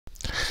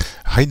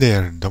Hi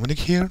there, Dominic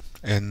here,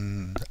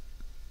 and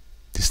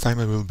this time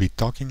I will be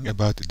talking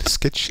about the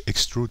Sketch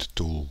Extrude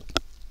tool.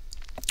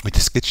 With the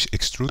Sketch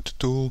Extrude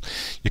tool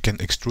you can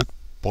extrude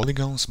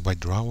polygons by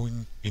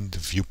drawing in the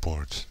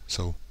viewport.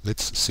 So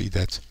let's see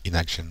that in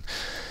action.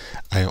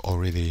 I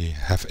already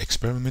have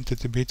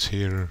experimented a bit.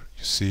 Here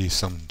you see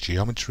some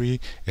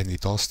geometry, and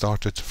it all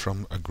started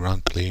from a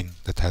ground plane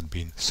that had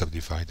been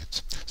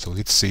subdivided. So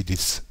let's see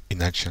this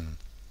in action.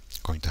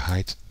 I'm going to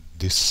hide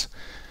this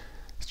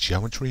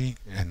geometry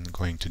and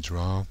going to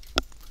draw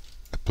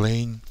a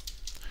plane,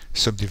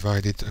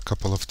 subdivide it a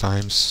couple of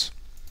times.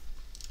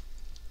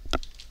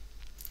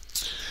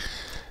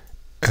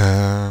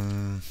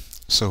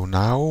 So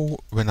now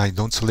when I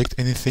don't select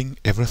anything,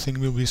 everything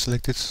will be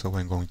selected. So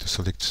I'm going to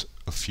select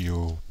a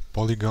few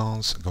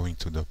polygons, going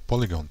to the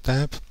Polygon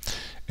tab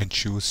and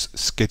choose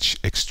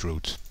Sketch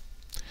Extrude.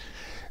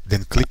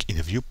 Then click in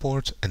the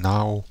viewport, and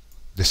now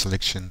the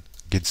selection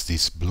gets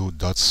these blue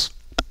dots.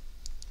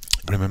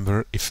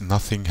 Remember, if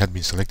nothing had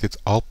been selected,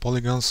 all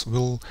polygons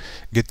will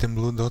get them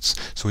blue dots.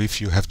 So if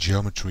you have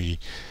geometry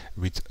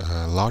with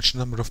a large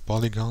number of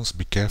polygons,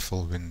 be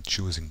careful when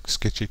choosing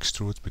Sketch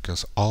Extrude,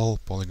 because all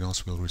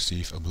polygons will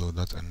receive a blue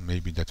dot, and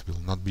maybe that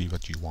will not be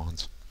what you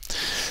want.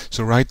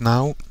 So right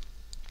now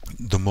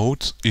the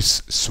mode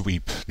is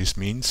sweep. This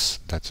means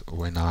that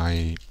when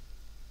I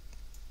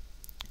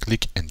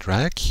click and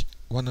drag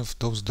one of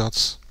those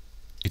dots,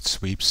 it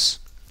sweeps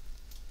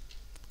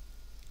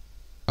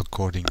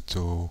according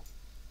to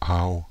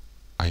how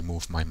I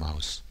move my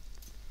mouse.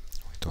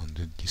 I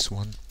undo this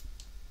one.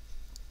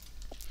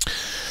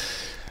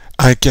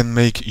 I can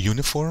make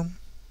uniform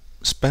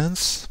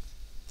spans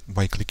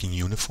by clicking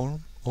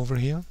uniform over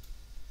here.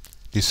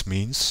 This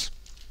means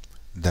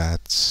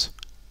that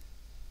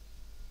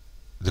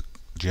the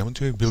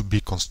geometry will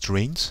be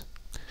constrained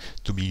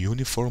to be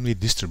uniformly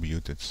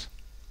distributed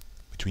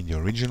between the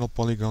original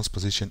polygon's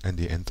position and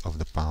the end of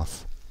the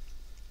path.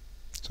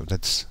 So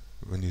that's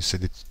when you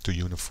set it to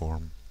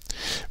uniform.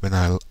 When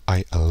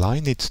I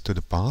align it to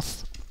the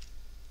path,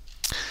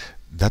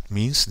 that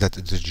means that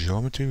the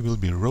geometry will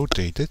be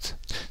rotated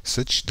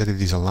such that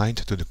it is aligned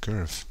to the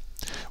curve.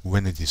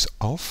 When it is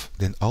off,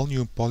 then all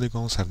new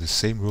polygons have the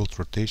same world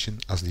rotation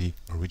as the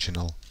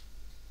original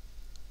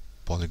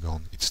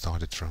polygon it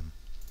started from.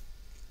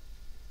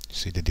 You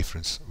see the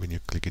difference when you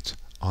click it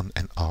on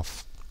and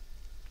off.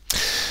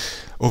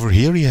 Over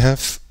here you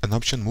have an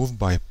option move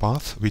by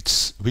path,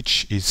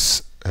 which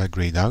is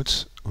grayed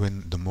out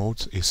when the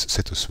mode is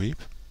set to sweep.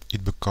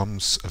 It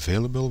becomes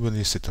available when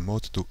you set the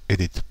mode to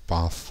edit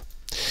path.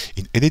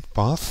 In edit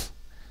path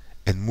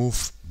and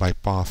move by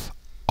path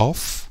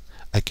off,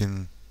 I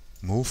can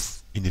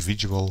move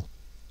individual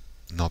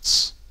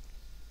knots.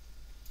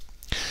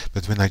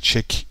 But when I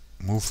check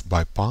move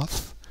by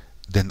path,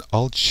 then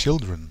all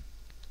children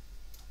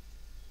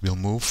will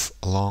move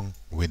along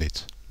with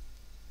it.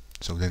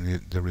 So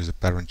then there is a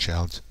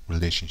parent-child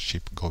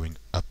relationship going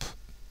up.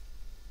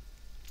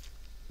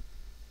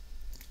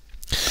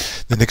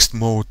 The next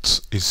mode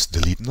is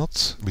delete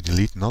knot. With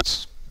delete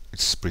knot,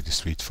 it's pretty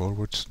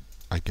straightforward.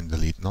 I can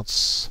delete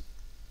knots.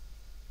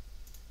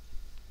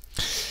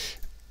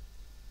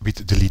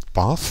 With delete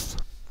path,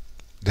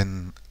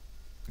 then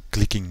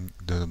clicking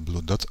the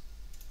blue dot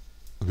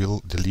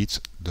will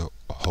delete the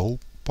whole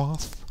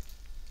path.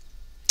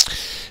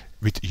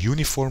 With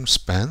uniform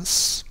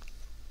spans,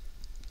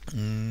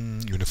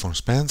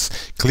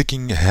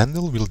 clicking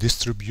handle will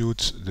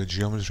distribute the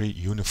geometry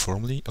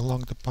uniformly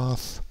along the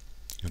path.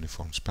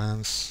 Uniform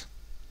spans.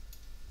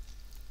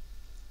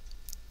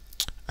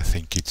 I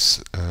think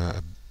it's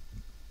I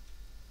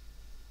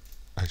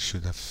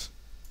should have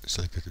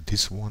selected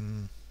this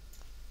one.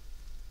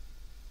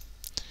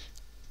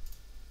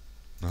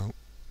 No,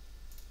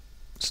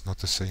 it's not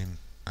the same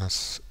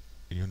as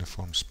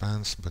uniform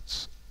spans,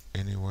 but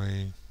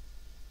anyway,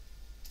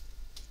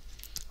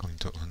 I'm going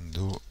to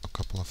undo a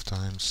couple of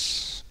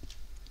times.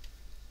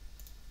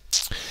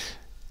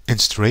 And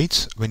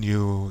straight, when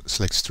you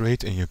select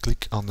straight and you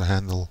click on the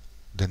handle,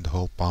 then the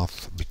whole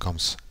path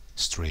becomes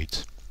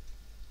straight.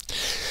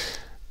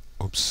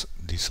 Oops,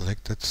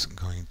 deselected.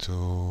 Going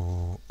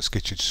to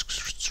Sketch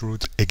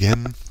Extrude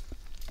again.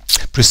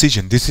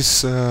 Precision, this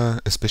is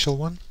a special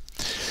one.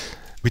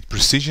 With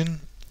precision,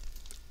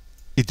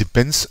 it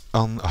depends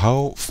on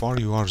how far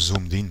you are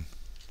zoomed in.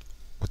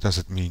 What does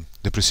it mean?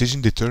 The precision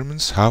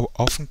determines how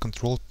often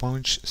control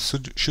points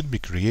should be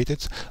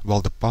created while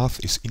the path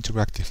is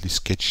interactively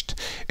sketched,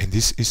 and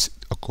this is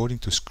according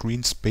to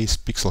screen space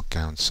pixel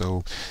count.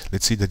 So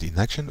let's see that in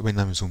action. When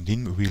I'm zoomed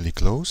in really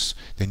close,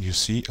 then you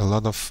see a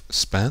lot of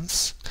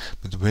spans,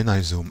 but when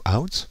I zoom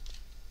out,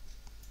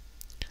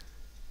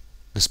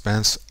 the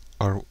spans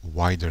are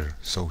wider.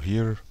 So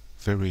here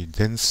very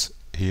dense,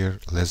 here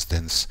less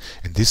dense,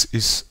 and this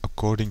is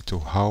according to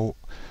how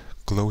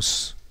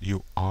close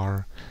you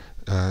are.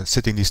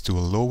 Setting this to a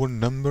lower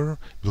number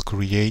will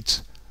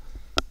create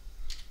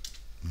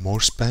more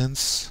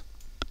spans.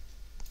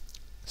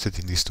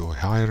 Setting this to a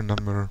higher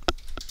number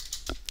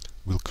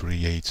will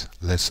create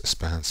less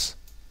spans.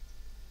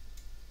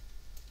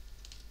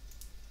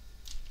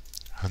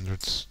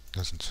 100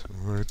 doesn't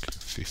work.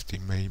 50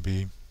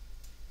 maybe.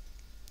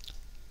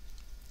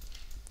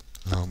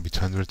 Now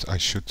with 100 I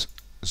should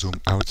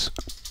zoom out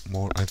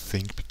more, I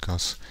think,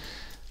 because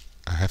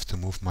I have to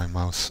move my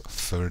mouse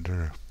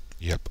further.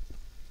 Yep.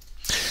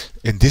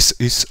 And this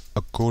is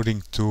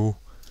according to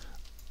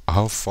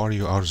how far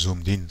you are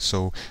zoomed in.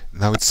 So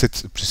now it's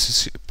set,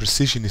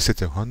 precision is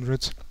set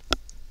 100.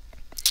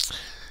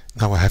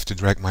 Now I have to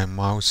drag my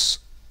mouse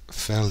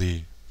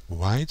fairly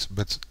wide,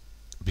 but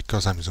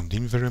because I'm zoomed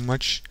in very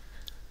much,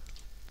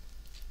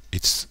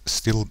 it's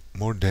still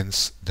more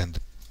dense than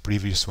the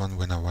previous one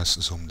when I was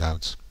zoomed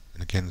out.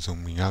 And again,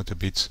 zooming out a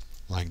bit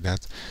like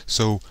that.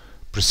 So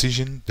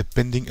precision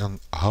depending on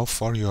how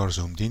far you are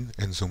zoomed in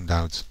and zoomed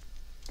out.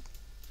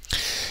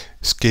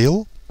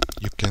 Scale,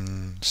 you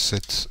can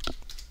set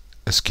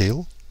a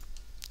scale.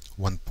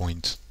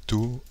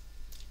 1.2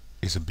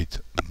 is a bit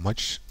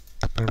much,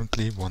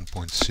 apparently.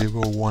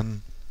 1.01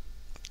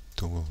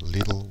 to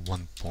little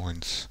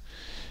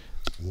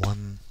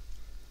 1.1.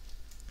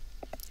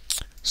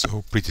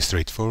 So pretty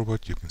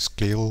straightforward. You can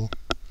scale.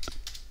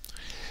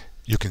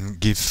 You can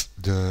give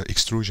the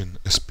extrusion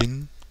a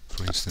spin,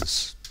 for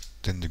instance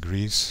 10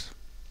 degrees.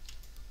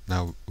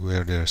 Now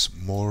where there's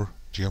more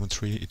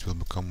geometry, it will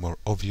become more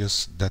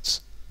obvious that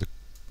the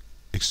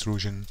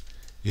extrusion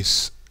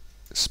is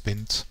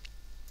spinned.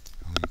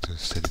 I'm going to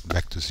set it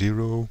back to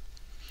 0.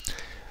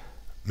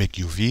 Make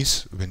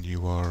UVs when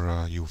you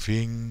are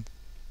UVing,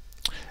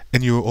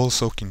 and you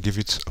also can give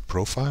it a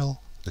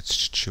profile.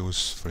 Let's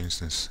choose, for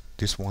instance,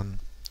 this one,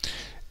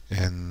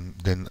 and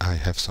then I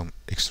have some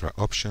extra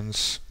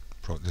options.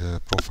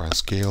 The profile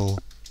scale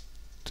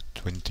to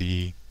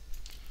 20,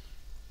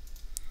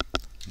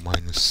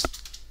 minus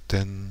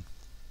 10,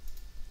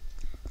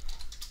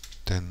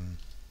 10.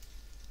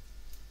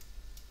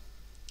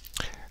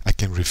 I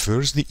can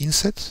reverse the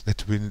inset.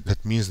 That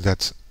means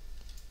that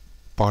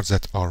parts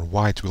that are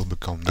wide will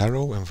become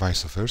narrow and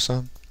vice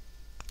versa,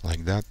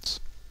 like that.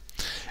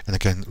 And I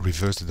can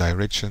reverse the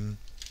direction.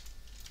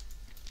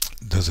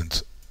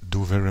 Doesn't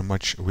do very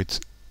much with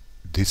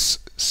this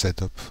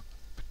setup,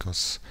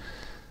 because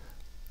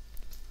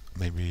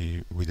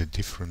maybe with a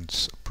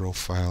different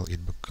profile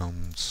it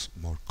becomes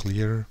more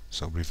clear.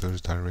 So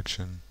reverse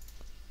direction.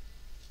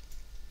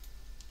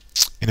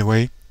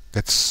 Anyway,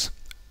 that's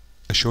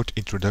a short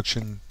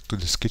introduction to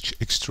the Sketch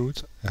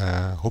Extrude.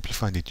 Hope you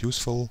find it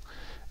useful.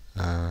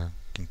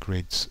 Can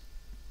create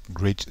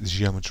great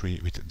geometry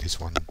with this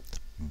one.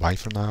 Bye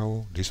for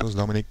now. This was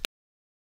Dominic.